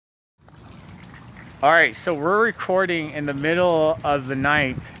All right, so we're recording in the middle of the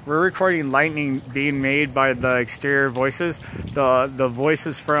night. We're recording lightning being made by the exterior voices, the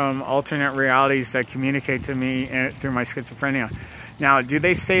voices from alternate realities that communicate to me through my schizophrenia. Now, do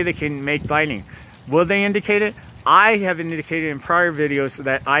they say they can make lightning? Will they indicate it? I have indicated in prior videos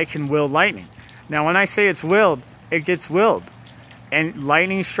that I can will lightning. Now, when I say it's willed, it gets willed, and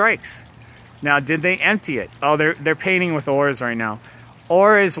lightning strikes. Now, did they empty it? Oh, they're painting with ores right now.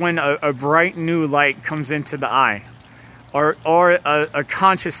 Ore is when a bright new light comes into the eye, or a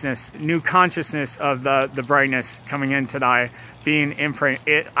consciousness, new consciousness of the brightness coming into the eye, being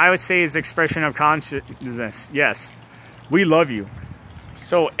imprinted. I would say is expression of consciousness. Yes, we love you.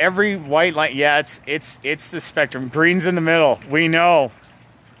 So every white light, yeah, it's the spectrum. Green's in the middle. We know.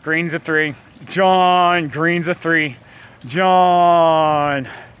 Green's a 3. John, green's a 3. John,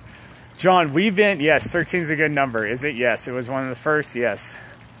 we've been, yes, 13 is a good number. Is it? Yes. It was one of the first. Yes.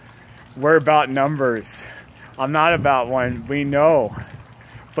 We're about numbers. I'm not about one. We know.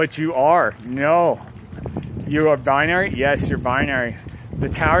 But you are. No. You are binary? Yes, you're binary. The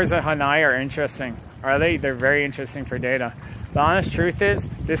towers at Hanai are interesting. Are they? They're very interesting for data. The honest truth is,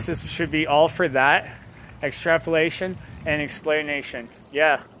 should be all for that. Extrapolation and explanation.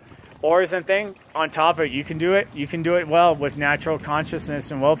 Yeah. Ores and thing, on top of it, you can do it. You can do it well with natural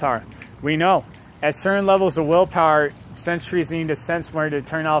consciousness and willpower. We know. At certain levels of willpower, sense trees need to sense where to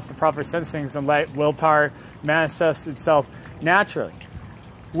turn off the proper sensings and let willpower manifest itself naturally,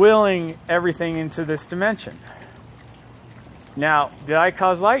 willing everything into this dimension. Now, did I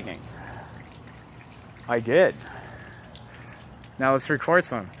cause lightning? I did. Now let's record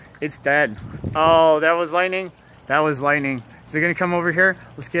some. It's dead. Oh, that was lightning? That was lightning. Is it going to come over here?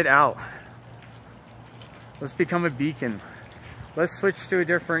 Let's get out. Let's become a beacon. Let's switch to a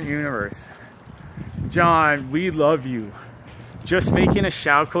different universe. John, we love you. Just making a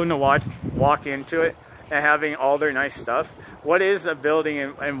shout code to walk into it and having all their nice stuff. What is a building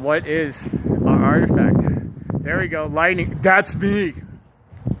and what is an artifact? There we go. Lightning. That's me.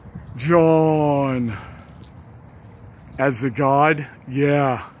 John. As the god?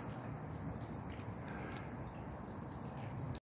 Yeah.